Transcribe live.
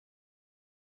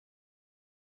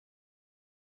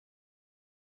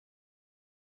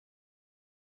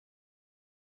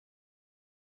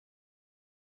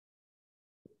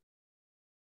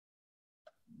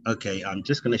Okay, I'm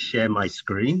just going to share my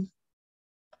screen.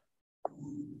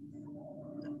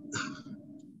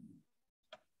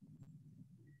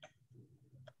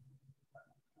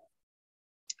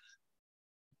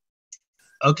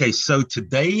 Okay, so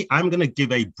today I'm going to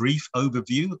give a brief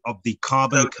overview of the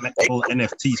Carbon Collectible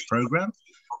NFTs program.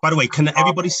 By the way, can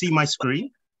everybody see my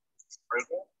screen?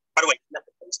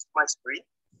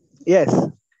 Yes.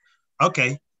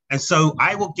 Okay, and so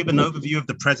I will give an overview of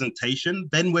the presentation.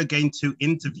 Then we're going to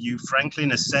interview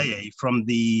Franklin Aseye from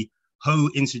the Ho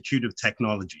Institute of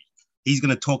Technology. He's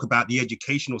going to talk about the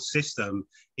educational system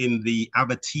in the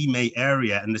Aberdeen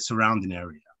area and the surrounding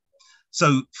area.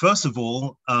 So first of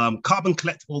all, carbon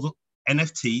collectible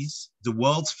NFTs, the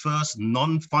world's first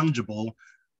non-fungible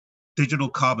digital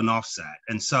carbon offset.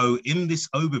 And so in this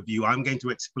overview, I'm going to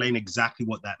explain exactly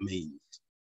what that means.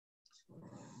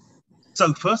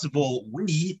 So first of all,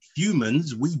 we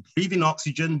humans, we breathe in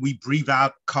oxygen, we breathe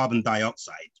out carbon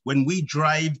dioxide. When we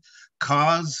drive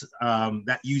cars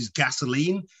that use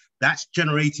gasoline, that's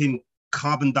generating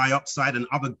carbon dioxide and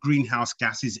other greenhouse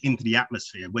gases into the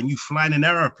atmosphere. When you fly in an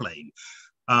airplane,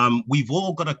 we've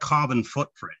all got a carbon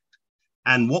footprint.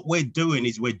 And what we're doing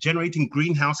is we're generating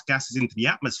greenhouse gases into the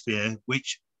atmosphere,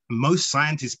 which most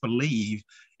scientists believe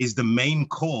is the main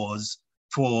cause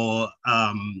for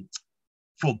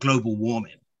global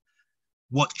warming.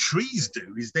 What trees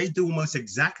do is they do almost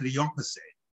exactly the opposite.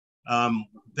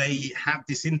 They have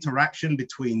this interaction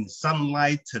between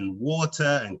sunlight and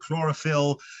water and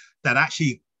chlorophyll that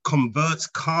actually converts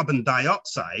carbon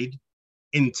dioxide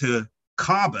into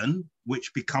carbon,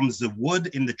 which becomes the wood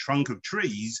in the trunk of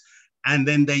trees, and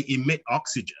then they emit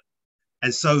oxygen.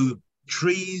 And so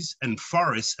trees and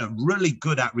forests are really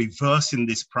good at reversing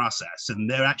this process, and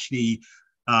they're actually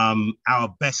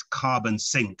our best carbon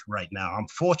sink right now.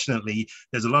 Unfortunately,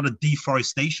 there's a lot of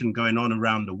deforestation going on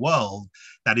around the world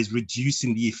that is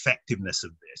reducing the effectiveness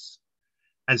of this.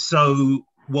 And so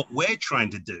what we're trying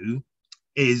to do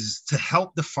is to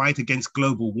help the fight against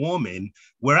global warming.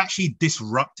 We're actually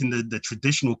disrupting the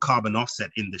traditional carbon offset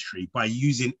industry by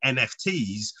using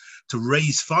NFTs to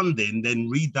raise funding, then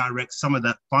redirect some of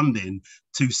that funding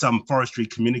to some forestry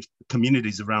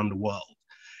communities around the world.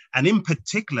 And in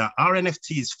particular, our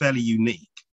NFT is fairly unique.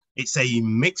 It's a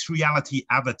mixed reality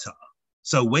avatar.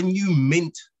 So when you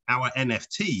mint our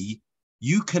NFT,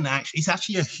 you can actually, it's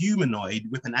actually a humanoid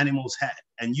with an animal's head.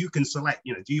 And you can select,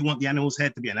 do you want the animal's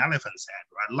head to be an elephant's head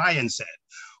or a lion's head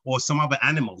or some other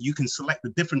animal? You can select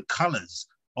the different colors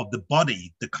of the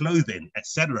body, the clothing,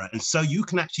 etc. And so you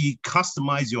can actually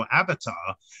customize your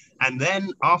avatar. And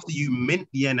then after you mint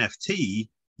the NFT,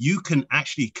 you can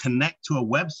actually connect to a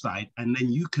website and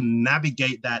then you can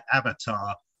navigate that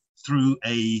avatar through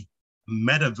a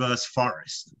metaverse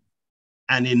forest.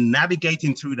 And in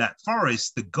navigating through that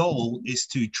forest, the goal is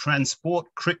to transport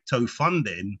crypto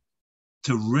funding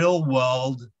to real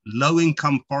world, low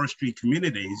income forestry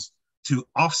communities to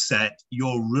offset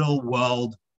your real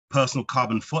world personal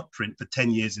carbon footprint for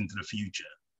 10 years into the future.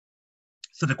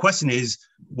 So the question is,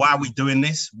 why are we doing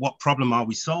this? What problem are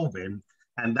we solving?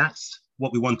 And that's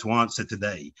what we want to answer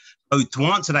today. So to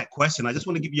answer that question, I just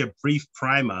want to give you a brief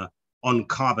primer on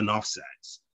carbon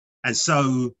offsets. And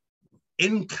so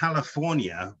in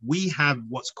California, we have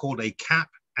what's called a cap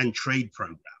and trade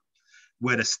program,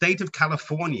 where the state of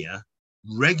California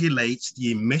regulates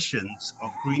the emissions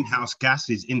of greenhouse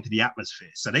gases into the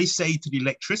atmosphere. So they say to the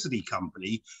electricity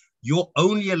company, you're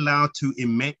only allowed to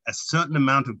emit a certain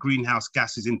amount of greenhouse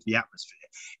gases into the atmosphere.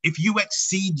 If you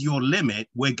exceed your limit,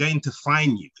 we're going to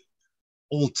fine you.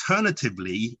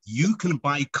 Alternatively, you can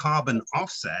buy carbon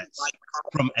offsets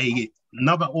from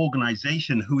another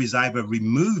organization who is either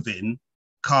removing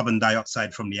carbon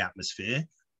dioxide from the atmosphere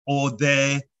or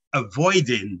they're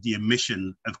avoiding the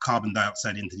emission of carbon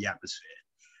dioxide into the atmosphere.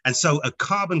 And so a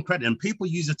carbon credit, and people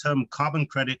use the term carbon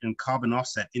credit and carbon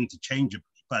offset interchangeably,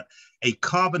 but a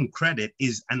carbon credit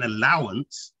is an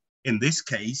allowance, in this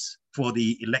case, for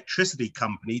the electricity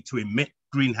company to emit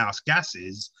greenhouse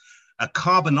gases. A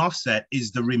carbon offset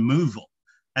is the removal.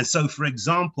 And so, for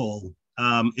example,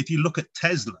 if you look at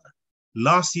Tesla,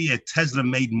 last year, Tesla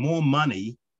made more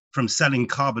money from selling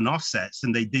carbon offsets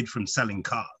than they did from selling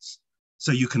cars.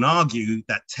 So you can argue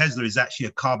that Tesla is actually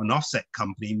a carbon offset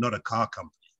company, not a car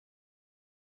company.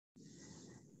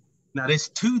 Now, there's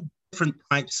two different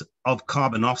types of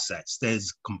carbon offsets.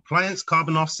 There's compliance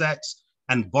carbon offsets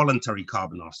and voluntary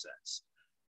carbon offsets.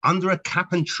 Under a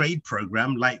cap and trade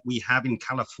program like we have in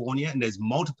California, and there's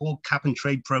multiple cap and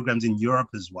trade programs in Europe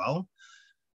as well,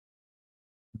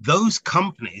 those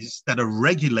companies that are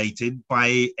regulated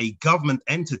by a government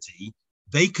entity,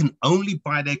 they can only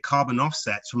buy their carbon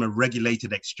offsets from a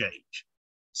regulated exchange.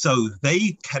 So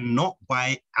they cannot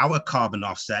buy our carbon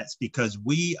offsets because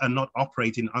we are not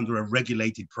operating under a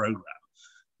regulated program.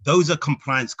 Those are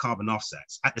compliance carbon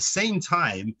offsets. At the same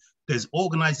time, there's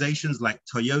organizations like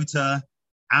Toyota,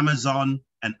 Amazon,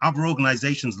 and other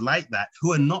organizations like that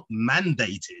who are not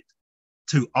mandated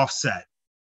to offset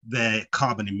their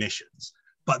carbon emissions,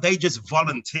 but they just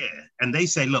volunteer and they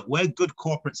say, look, we're good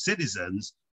corporate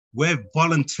citizens. We're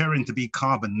volunteering to be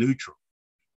carbon neutral.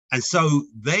 And so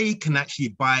they can actually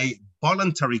buy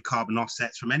voluntary carbon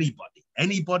offsets from anybody.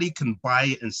 Anybody can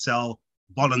buy and sell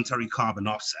voluntary carbon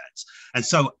offsets. And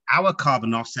so our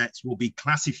carbon offsets will be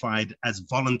classified as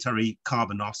voluntary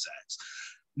carbon offsets.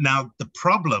 Now, the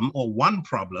problem, or one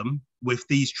problem with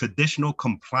these traditional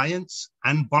compliance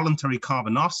and voluntary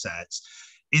carbon offsets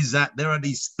is that there are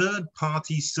these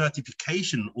third-party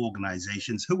certification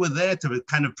organizations who are there to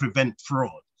kind of prevent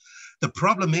fraud. The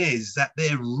problem is that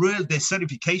their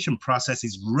certification process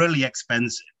is really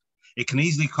expensive. It can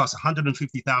easily cost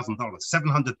 $150,000,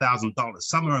 $700,000,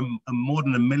 some are more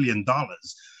than $1 million.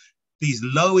 These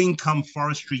low-income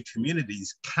forestry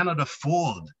communities cannot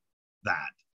afford that.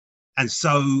 And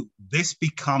so this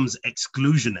becomes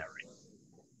exclusionary.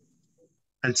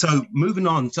 And so moving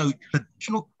on, so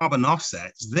traditional carbon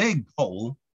offsets, their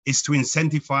goal is to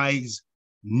incentivize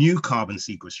new carbon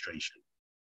sequestration,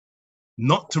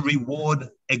 not to reward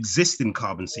existing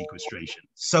carbon sequestration.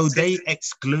 So they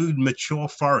exclude mature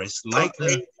forests like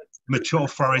the mature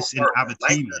forests in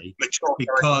Aberdeen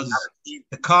because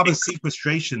the carbon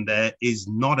sequestration there is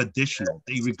not additional.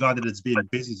 They regard it as being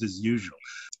business as usual.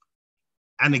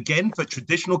 And again, for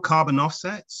traditional carbon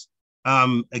offsets,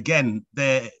 again,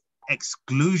 they're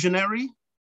exclusionary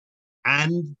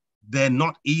and they're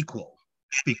not equal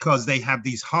because they have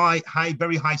these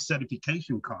very high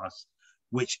certification costs,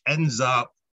 which ends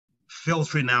up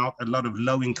filtering out a lot of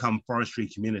low-income forestry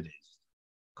communities.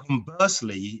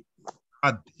 Conversely,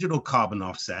 our digital carbon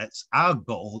offsets, our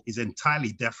goal is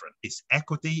entirely different. It's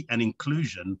equity and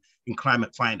inclusion in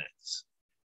climate finance.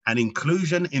 And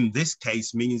inclusion in this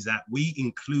case means that we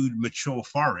include mature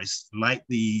forests like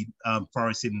the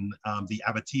forest in the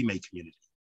Aberdeen community.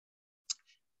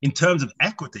 In terms of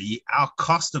equity, our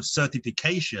cost of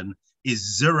certification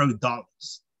is $0.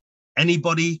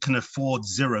 Anybody can afford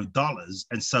 $0.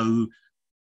 And so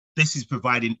this is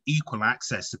providing equal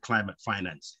access to climate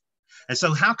finance. And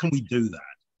so how can we do that?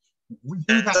 We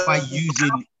do that by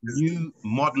using new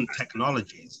modern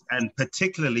technologies. And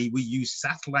particularly we use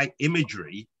satellite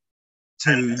imagery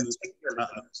to,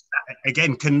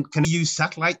 again, can use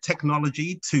satellite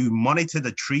technology to monitor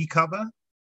the tree cover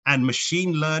and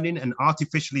machine learning and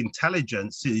artificial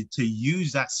intelligence to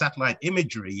use that satellite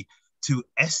imagery to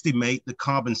estimate the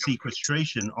carbon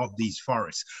sequestration of these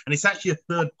forests. And it's actually a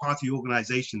third-party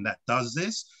organization that does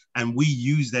this, and we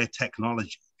use their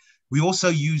technology. We also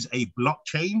use a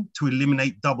blockchain to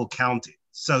eliminate double counting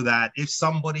so that if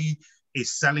somebody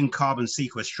is selling carbon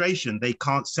sequestration, they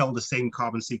can't sell the same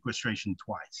carbon sequestration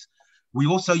twice. We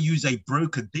also use a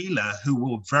broker-dealer who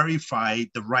will verify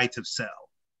the right of sale.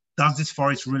 Does this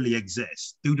forest really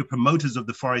exist? Do the promoters of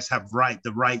the forest have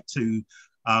the right to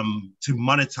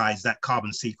monetize that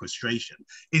carbon sequestration?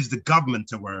 Is the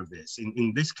government aware of this?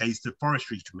 In this case, the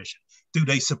Forestry Commission. Do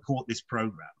they support this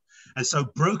program? And so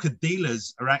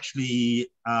broker-dealers are actually,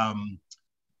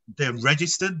 they're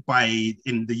registered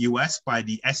in the US by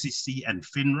the SEC and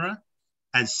FINRA.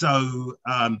 And so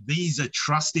these are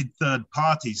trusted third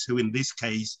parties who in this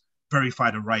case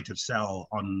verify the right of sale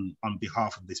on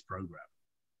behalf of this program.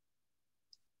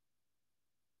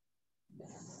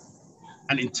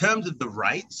 And in terms of the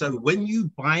right, so when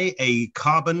you buy a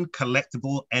carbon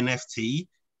collectible NFT,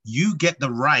 you get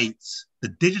the rights, the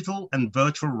digital and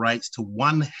virtual rights to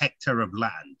 1 hectare of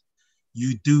land.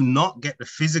 You do not get the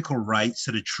physical rights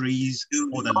to the trees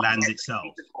or the land itself.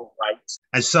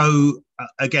 And so,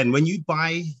 again, when you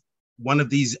buy one of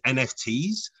these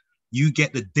NFTs, you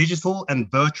get the digital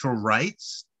and virtual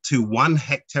rights to 1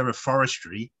 hectare of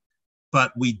forestry,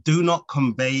 but we do not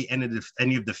convey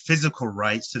any of the physical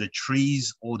rights to the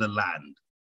trees or the land.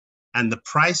 And the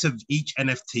price of each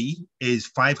NFT is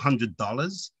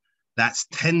 $500. That's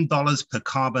 $10 per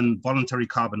voluntary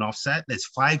carbon offset. There's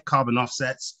 5 carbon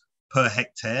offsets per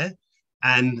hectare,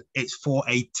 and it's for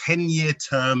a 10-year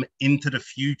term into the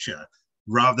future,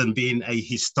 rather than being a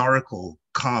historical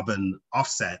carbon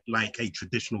offset like a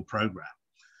traditional program.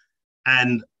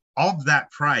 And of that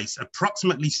price,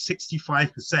 approximately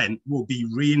 65% will be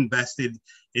reinvested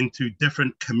into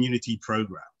different community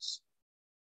programs.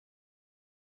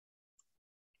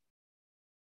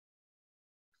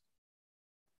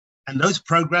 And those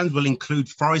programs will include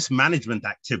forest management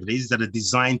activities that are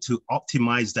designed to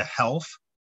optimize the health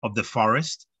of the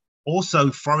forest. Also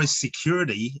forest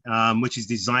security, which is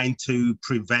designed to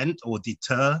prevent or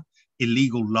deter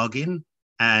illegal logging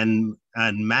and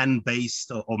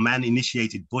man-based or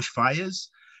man-initiated bushfires.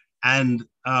 And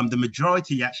the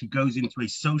majority actually goes into a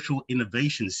social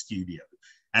innovation studio.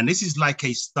 And this is like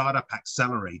a startup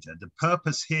accelerator. The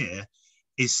purpose here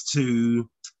is to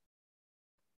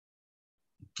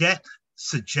get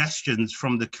suggestions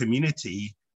from the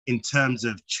community in terms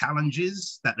of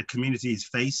challenges that the community is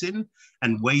facing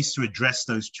and ways to address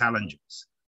those challenges.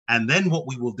 And then what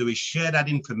we will do is share that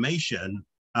information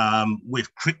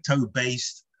with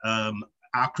crypto-based,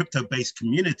 our crypto-based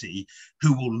community,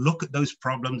 who will look at those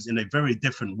problems in a very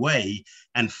different way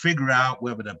and figure out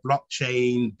whether the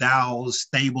blockchain, DAOs,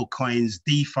 stable coins,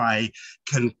 DeFi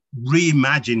can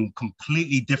reimagine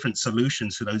completely different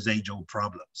solutions to those age-old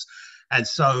problems.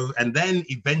 And then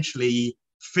eventually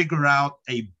figure out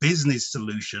a business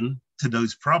solution to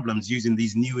those problems using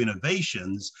these new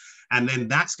innovations. And then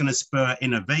that's going to spur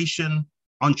innovation,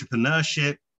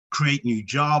 entrepreneurship, create new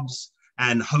jobs,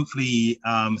 and hopefully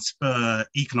spur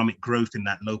economic growth in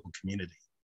that local community.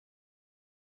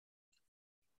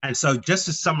 And so just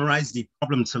to summarize the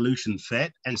problem solution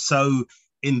fit, and so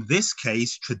in this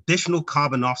case, traditional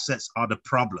carbon offsets are the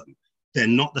problem. They're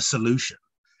not the solution.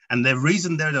 And the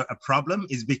reason they're a problem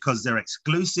is because they're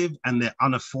exclusive and they're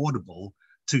unaffordable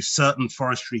to certain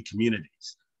forestry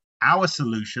communities. Our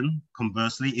solution,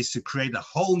 conversely, is to create a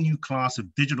whole new class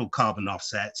of digital carbon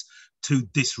offsets to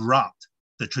disrupt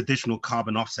the traditional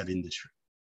carbon offset industry.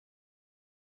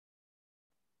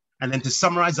 And then to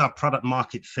summarize our product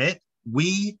market fit,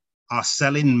 we are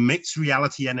selling mixed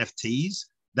reality NFTs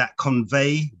that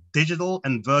convey digital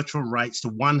and virtual rights to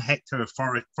 1 hectare of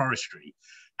forestry.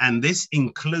 And this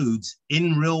includes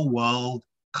in real world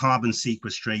carbon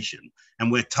sequestration.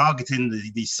 And we're targeting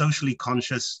the socially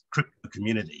conscious crypto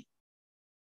community.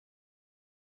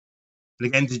 And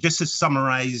again, just to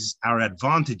summarize our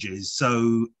advantages,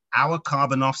 so our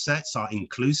carbon offsets are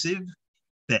inclusive,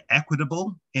 they're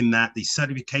equitable in that the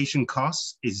certification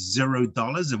cost is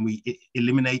 $0 and we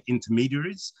eliminate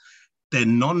intermediaries. They're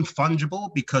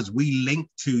non-fungible because we link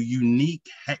to unique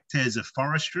hectares of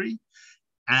forestry,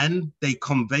 and they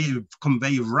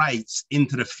convey rights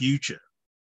into the future,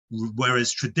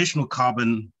 whereas traditional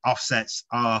carbon offsets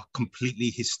are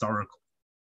completely historical.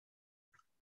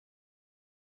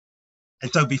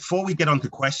 And so before we get on to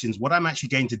questions, what I'm actually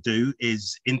going to do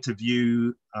is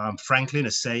interview Franklin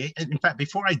Aseye. And in fact,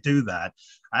 before I do that,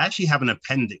 I actually have an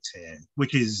appendix here,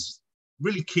 which is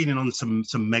really keen in on some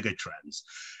mega trends.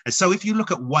 And so if you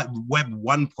look at what Web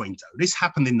 1.0, this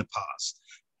happened in the past.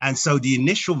 And so the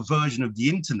initial version of the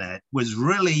internet was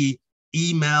really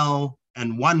email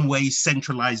and one-way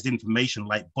centralized information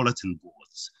like bulletin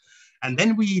boards. And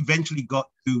then we eventually got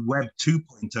to Web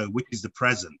 2.0, which is the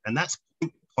present. And that's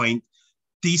point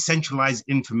decentralized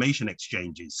information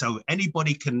exchanges. So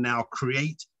anybody can now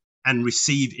create and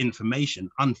receive information.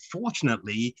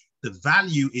 Unfortunately, the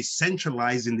value is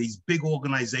centralized in these big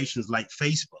organizations like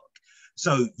Facebook.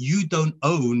 So you don't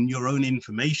own your own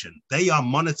information. They are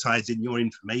monetizing your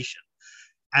information.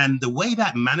 And the way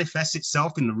that manifests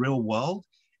itself in the real world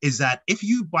is that if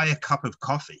you buy a cup of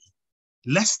coffee,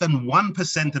 less than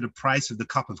 1% of the price of the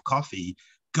cup of coffee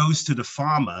goes to the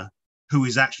farmer who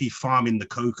is actually farming the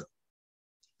cocoa.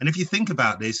 And if you think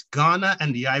about this, Ghana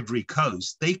and the Ivory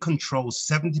Coast, they control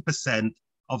 70%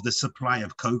 of the supply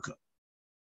of cocoa,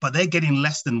 but they're getting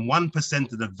less than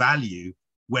 1% of the value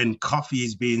when coffee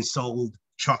is being sold,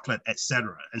 chocolate,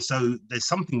 etc. And so there's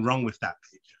something wrong with that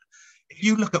picture. If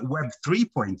you look at Web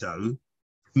 3.0, to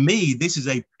me, this is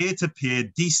a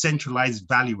peer-to-peer decentralized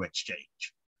value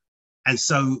exchange. And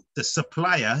so the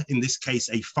supplier, in this case,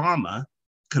 a farmer,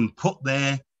 can put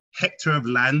their hectare of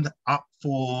land up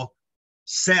for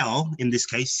sell, in this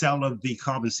case, sell of the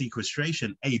carbon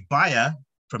sequestration. A buyer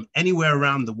from anywhere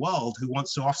around the world who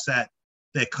wants to offset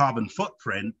their carbon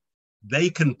footprint, they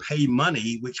can pay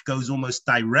money, which goes almost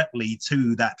directly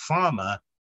to that farmer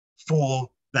for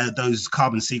those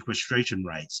carbon sequestration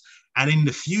rights. And in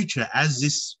the future, as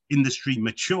this industry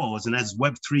matures and as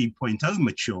Web 3.0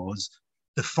 matures,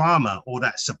 the farmer or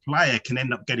that supplier can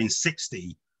end up getting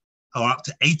 60 or up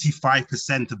to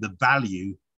 85% of the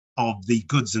value of the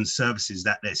goods and services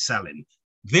that they're selling.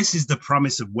 This is the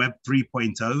promise of Web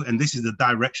 3.0, and this is the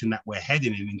direction that we're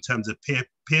heading in terms of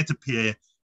peer-to-peer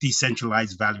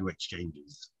decentralized value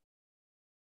exchanges.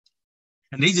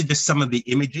 And these are just some of the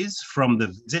images from the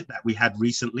visit that we had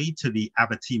recently to the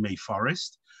Abatime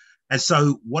forest. And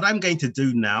so what I'm going to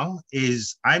do now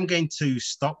is I'm going to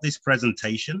stop this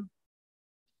presentation,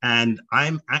 and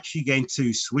I'm actually going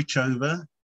to switch over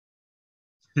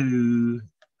to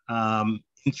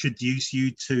introduce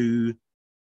you to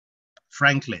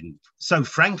Franklin. So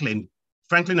Franklin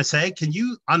Aseye, can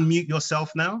you unmute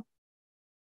yourself now?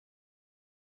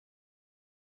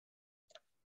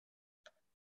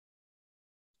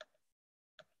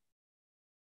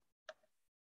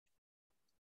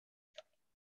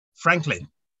 Franklin.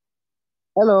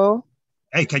 Hello.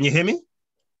 Hey, can you hear me?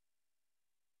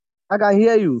 I can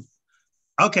hear you.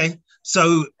 Okay.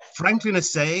 So Franklin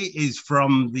Aseye is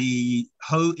from the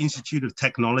Ho Institute of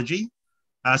Technology.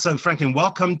 So Franklin,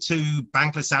 welcome to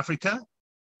Bankless Africa.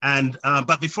 And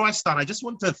but before I start, I just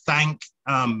want to thank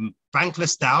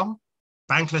Bankless DAO,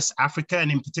 Bankless Africa,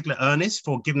 and in particular Ernest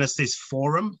for giving us this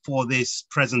forum for this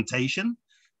presentation.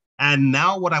 And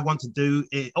now what I want to do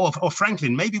is, or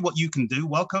Franklin, maybe what you can do,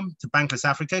 welcome to Bankless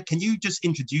Africa. Can you just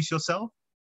introduce yourself?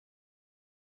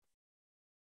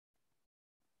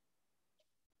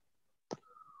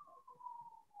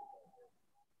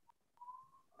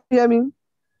 Hear me?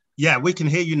 Yeah, we can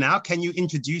hear you now. Can you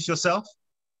introduce yourself?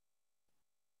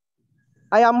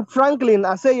 I am Franklin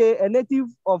Aseye, a native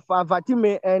of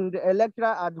Vatime and a lecturer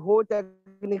at Ho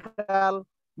Technical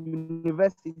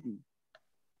University.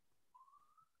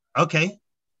 Okay.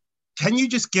 Can you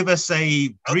just give us a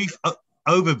brief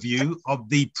overview of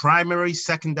the primary,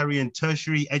 secondary, and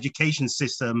tertiary education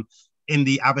system in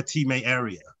the Abatime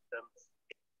area?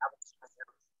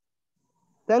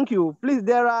 Thank you. Please,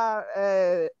 there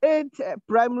are 8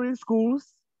 primary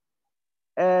schools,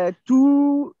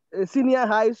 2 senior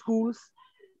high schools,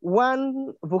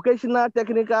 1 vocational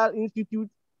technical institute,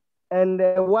 and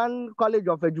 1 college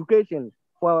of education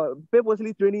for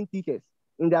purposely training teachers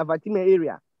in the Avatime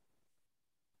area.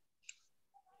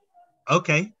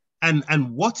 Okay.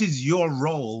 And what is your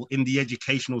role in the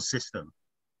educational system?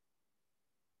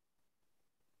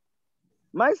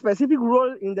 My specific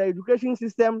role in the education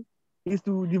system is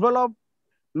to develop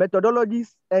methodologies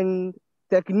and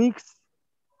techniques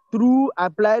through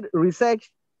applied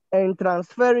research and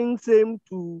transferring same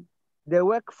to the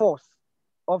workforce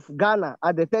of Ghana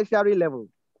at the tertiary level.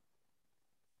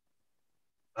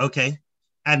 Okay.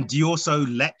 And do you also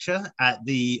lecture at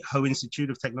the Ho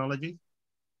Institute of Technology?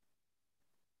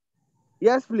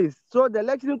 Yes, please. So the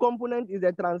lecturing component is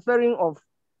the transferring of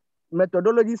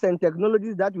methodologies and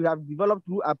technologies that we have developed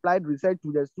through applied research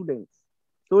to the students.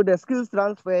 So the skills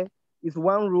transfer is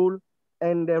one role,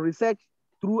 and the research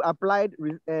through applied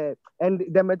and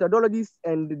the methodologies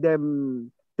and the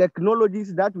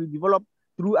technologies that we develop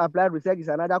through applied research is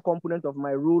another component of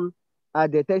my role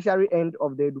at the tertiary end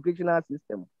of the educational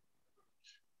system.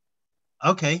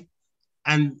 Okay.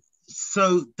 And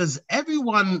so does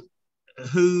everyone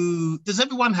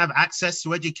have access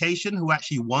to education who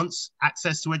actually wants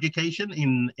access to education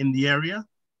in the area?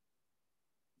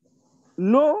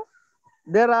 No,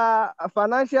 there are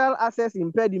financial access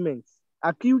impediments,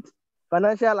 acute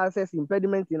financial access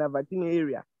impediments in Avatime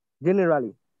area,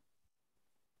 generally.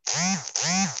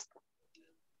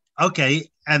 Okay,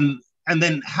 and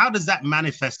then how does that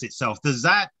manifest itself? Does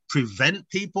that prevent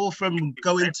people from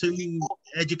going to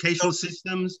educational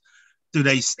systems? Do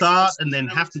they start and then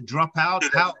have to drop out?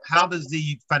 How does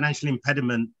the financial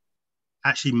impediment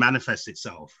actually manifest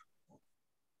itself?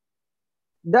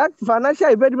 That financial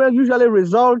impediment usually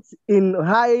results in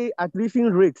high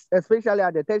attrition rates, especially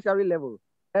at the tertiary level.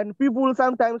 And people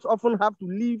sometimes often have to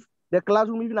leave the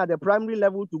classroom, even at the primary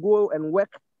level, to go and work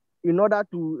in order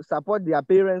to support their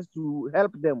parents to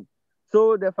help them.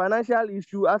 So the financial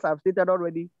issue, as I've stated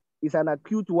already, is an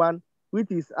acute one,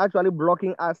 which is actually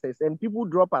blocking access, and people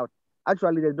drop out.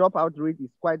 Actually, the dropout rate is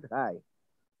quite high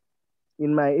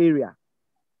in my area.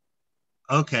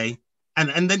 Okay.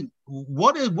 And then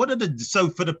what are the, so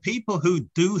for the people who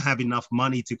do have enough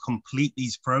money to complete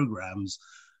these programs,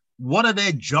 what are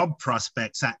their job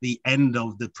prospects at the end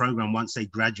of the program once they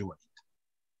graduate?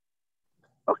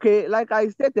 Okay, like I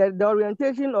stated, the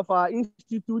orientation of our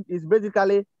institute is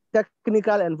basically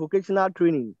technical and vocational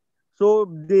training. So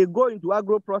they go into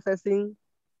agro processing,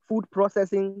 food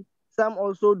processing. Some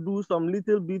also do some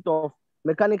little bit of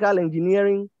mechanical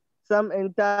engineering. Some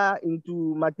enter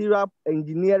into material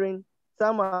engineering.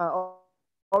 Some are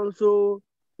also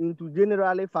into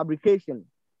generally fabrication.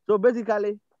 So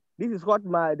basically, this is what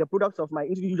the products of my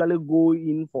institute usually go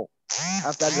in for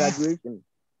after graduation.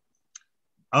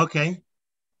 Okay.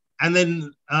 And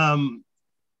then, by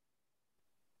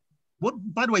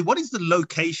the way, what is the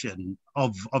location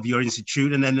of your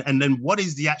institute? And then what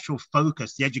is the actual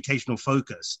focus, the educational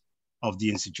focus of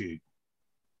the institute?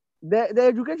 The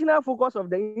educational focus of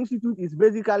the institute is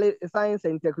basically science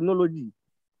and technology.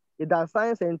 It has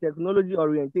science and technology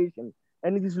orientation,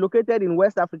 and it is located in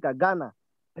West Africa, Ghana,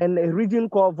 and a region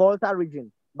called Volta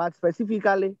region. But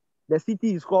specifically, the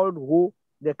city is called Ho,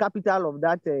 the capital of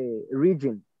that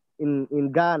region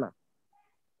in Ghana.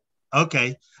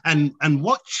 Okay. And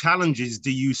what challenges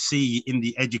do you see in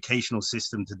the educational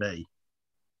system today?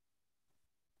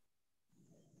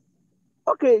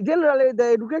 Okay, generally the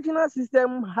educational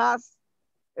system has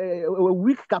a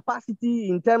weak capacity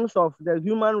in terms of the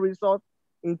human resource,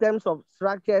 in terms of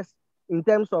structures, in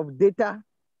terms of data.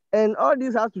 And all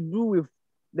this has to do with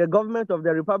the government of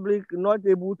the Republic not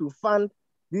able to fund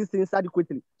these things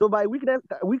adequately. So by weak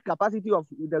capacity of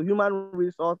the human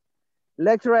resource,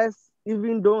 lecturers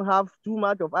even don't have too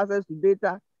much of access to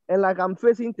data. And like I'm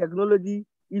facing technology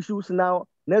issues now,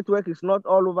 network is not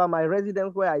all over my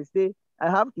residence where I stay. I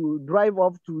have to drive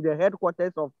off to the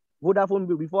headquarters of Vodafone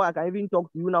before I can even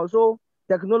talk to you now. So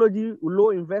technology,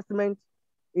 low investment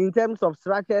in terms of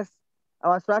structures.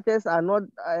 Our structures are not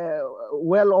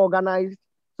well organized.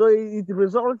 So it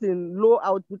results in low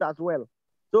output as well.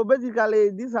 So basically,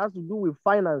 this has to do with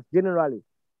finance generally.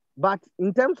 But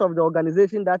in terms of the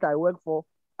organization that I work for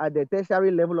at the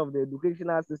tertiary level of the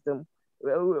educational system,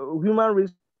 human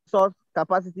resource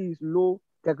capacity is low,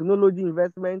 technology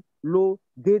investment low,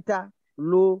 data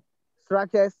low,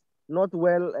 structures not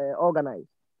well organized,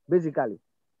 basically.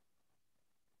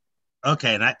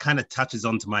 Okay, that kind of touches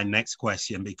on to my next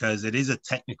question because it is a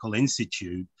technical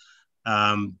institute.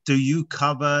 Do you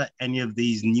cover any of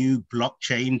these new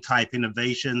blockchain type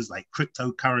innovations like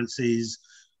cryptocurrencies,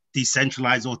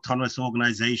 decentralized autonomous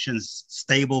organizations,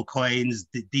 stable coins,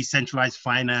 decentralized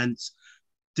finance?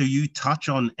 Do you touch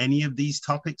on any of these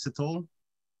topics at all?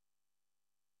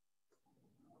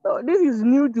 So this is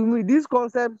new to me. These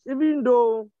concepts, even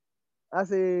though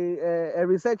as a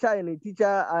researcher and a teacher,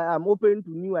 I am open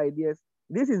to new ideas.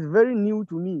 This is very new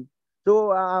to me.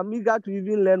 So I'm eager to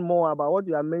even learn more about what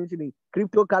you are mentioning,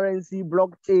 cryptocurrency,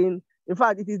 blockchain. In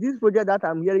fact, it is this project that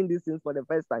I'm hearing these things for the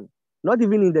first time, not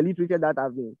even in the literature that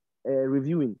I've been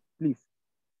reviewing, please.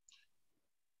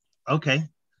 Okay.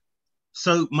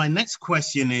 So my next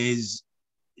question is,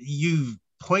 you've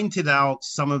pointed out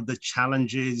some of the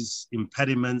challenges,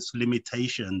 impediments,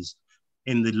 limitations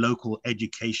in the local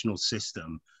educational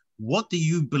system. What do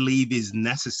you believe is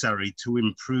necessary to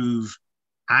improve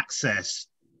access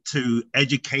to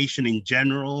education in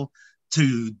general,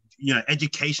 to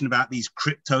education about these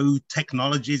crypto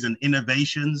technologies and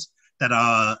innovations that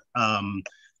our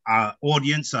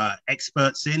audience are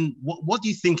experts in? What do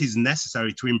you think is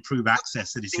necessary to improve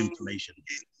access to this information?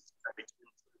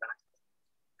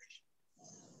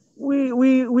 We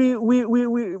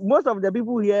most of the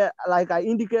people here, like I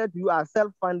indicated, you are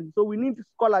self-funding. So we need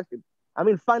scholarship. I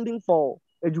mean, funding for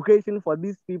education for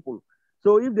these people.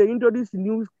 So if they introduce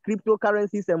new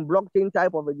cryptocurrencies and blockchain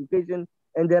type of education,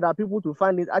 and there are people to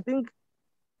fund it, I think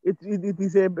it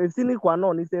is a sine qua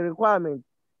non. It's a requirement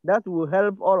that will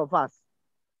help all of us.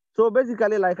 So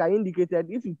basically, like I indicated,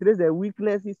 if you trace the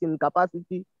weaknesses in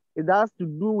capacity, it has to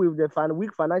do with the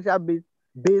weak financial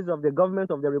base of the government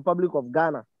of the Republic of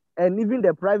Ghana, and even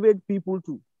the private people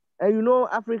too. And you know,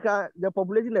 Africa, the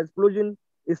population explosion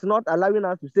is not allowing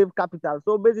us to save capital.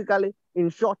 So basically, in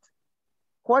short,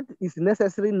 what is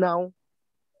necessary now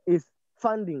is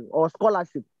funding or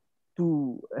scholarship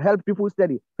to help people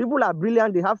study. People are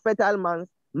brilliant, they have fertile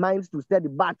minds to study,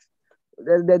 but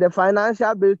the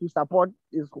financial base to support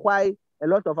is why a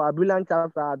lot of our brilliant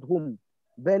chaps are at home,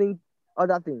 burning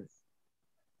other things.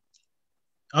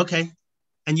 Okay.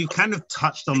 And you kind of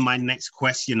touched on my next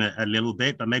question a little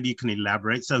bit, but maybe you can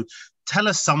elaborate. So tell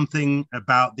us something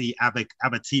about the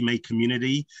Abatiime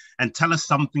community, and tell us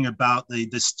something about the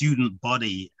student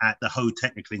body at the Ho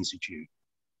Technical Institute.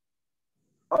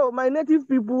 Oh, my native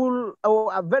people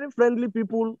are very friendly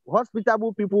people,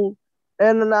 hospitable people,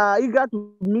 and eager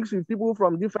to mix with people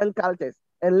from different cultures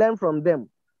and learn from them.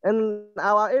 And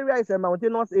our area is a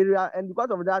mountainous area, and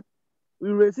because of that, we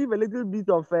receive a little bit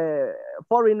of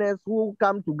foreigners who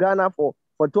come to Ghana for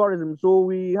tourism. So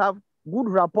we have good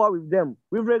rapport with them.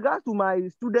 With regards to my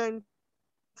students,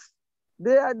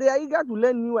 they are eager to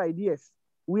learn new ideas.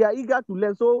 We are eager to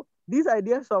learn. So these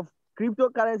ideas of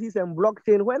cryptocurrencies and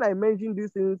blockchain, when I mentioned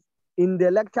these things in the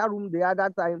lecture room the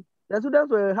other time, the students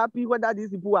were happy whether these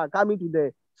people are coming to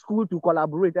the school to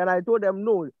collaborate. And I told them,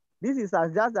 no, this is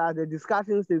just as the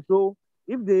discussion stage. So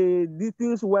if these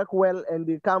things work well and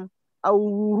they come, I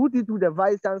will route it to the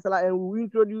vice chancellor and we will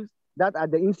introduce that at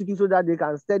the institute so that they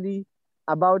can study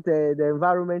about the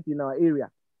environment in our area.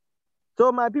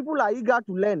 So my people are eager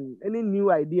to learn any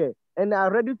new idea and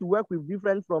are ready to work with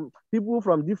people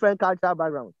from different cultural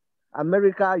backgrounds,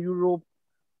 America, Europe,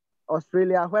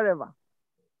 Australia, wherever.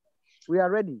 We are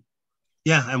ready.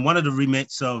 Yeah, and one of the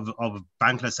remits of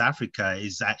Bankless Africa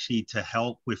is actually to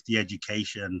help with the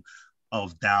education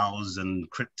of DAOs and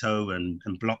crypto and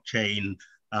blockchain,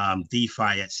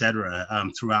 DeFi, etc.,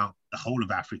 throughout the whole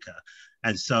of Africa.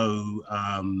 And so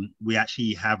we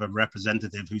actually have a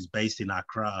representative who's based in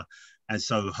Accra. And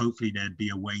so hopefully there'd be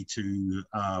a way to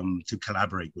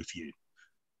collaborate with you.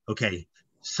 Okay,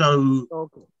 so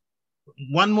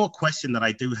one more question that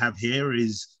I do have here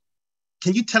is,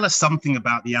 can you tell us something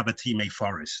about the Abatime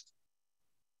forest?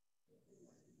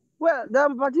 Well, the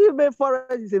Abatime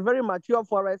forest is a very mature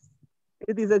forest.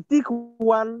 It is a thick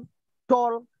one,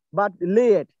 tall, but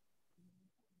layered,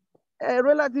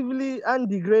 relatively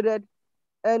undegraded,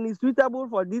 and is suitable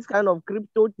for this kind of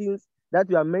crypto things that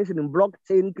you are mentioning,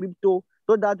 blockchain, crypto,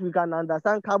 so that we can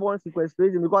understand carbon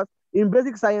sequestration. Because in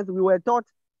basic science, we were taught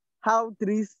how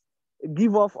trees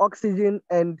give off oxygen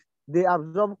and they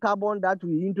absorb carbon that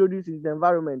we introduce in the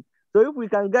environment. So if we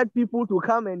can get people to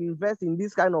come and invest in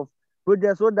this kind of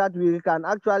project so that we can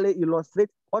actually illustrate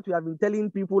what we have been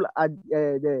telling people at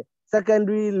the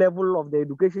secondary level of the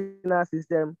educational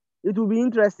system, it will be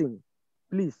interesting,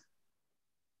 please.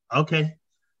 Okay.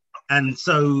 And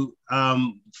so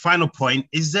final point,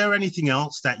 is there anything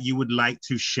else that you would like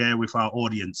to share with our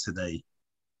audience today?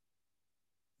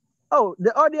 Oh,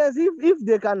 the audience, if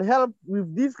they can help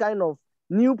with this kind of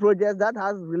new projects that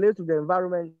has related to the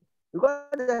environment, because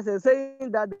there's a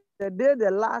saying that the day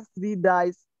the last tree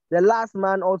dies, the last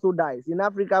man also dies. In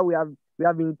Africa, we have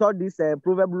been taught this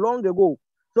proverb long ago.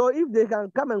 So if they can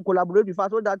come and collaborate with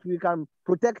us so that we can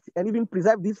protect and even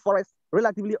preserve this forest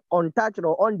relatively untouched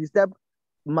or undisturbed,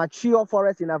 mature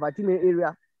forest in Abatime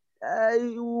area,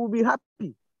 we will be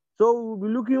happy. So we'll be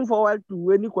looking forward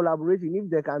to any collaboration if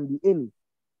there can be any.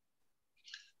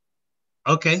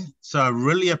 Okay, so I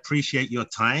really appreciate your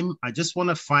time. I just want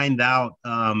to find out,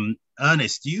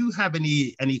 Ernest, do you have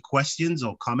any questions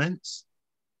or comments?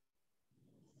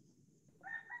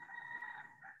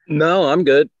 No, I'm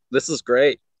good. This is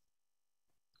great.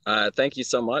 Thank you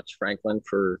so much, Franklin,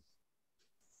 for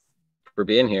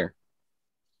being here.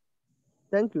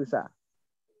 Thank you, sir.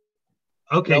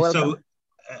 Okay, so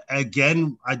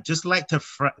again, I'd just like to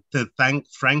thank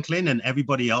Franklin and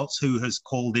everybody else who has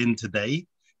called in today.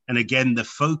 And again, the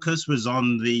focus was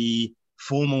on the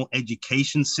formal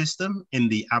education system in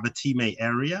the Abatime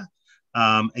area.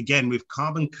 Again, with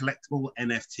carbon collectible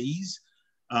NFTs,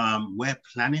 we're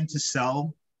planning to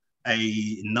sell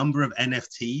a number of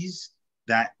NFTs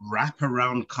that wrap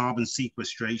around carbon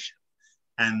sequestration.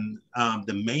 And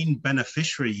the main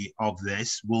beneficiary of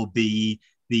this will be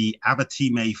the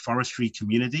Abatime forestry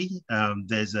community.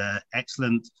 There's an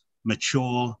excellent,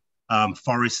 mature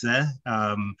forest there.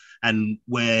 And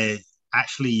we're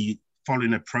actually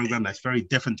following a program that's very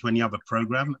different to any other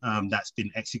program that's been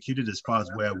executed as far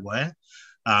as we're aware.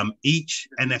 Each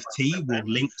NFT will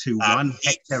link to 1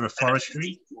 hectare of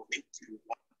forestry.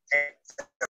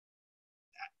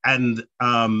 And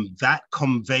that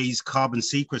conveys carbon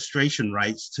sequestration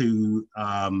rights to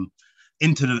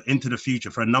into the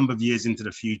future, for a number of years into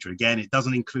the future. Again, it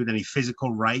doesn't include any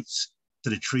physical rights to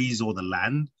the trees or the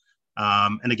land.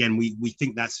 And again, we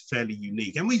think that's fairly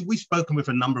unique. And we've spoken with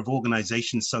a number of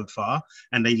organizations so far,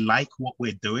 and they like what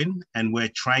we're doing. And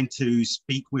we're trying to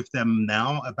speak with them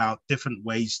now about different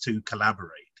ways to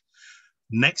collaborate.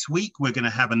 Next week, we're going to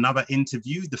have another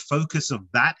interview. The focus of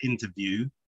that interview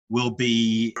will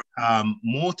be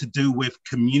more to do with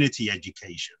community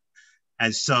education.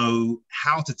 And so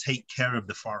how to take care of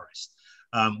the forest.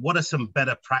 What are some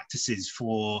better practices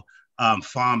for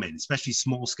farming, especially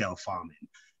small scale farming?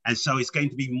 And so it's going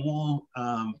to be more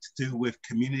to do with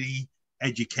community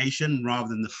education rather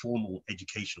than the formal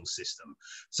educational system.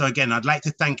 So again, I'd like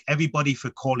to thank everybody for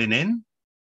calling in,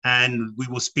 and we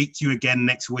will speak to you again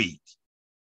next week.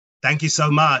 Thank you so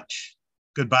much.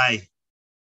 Goodbye.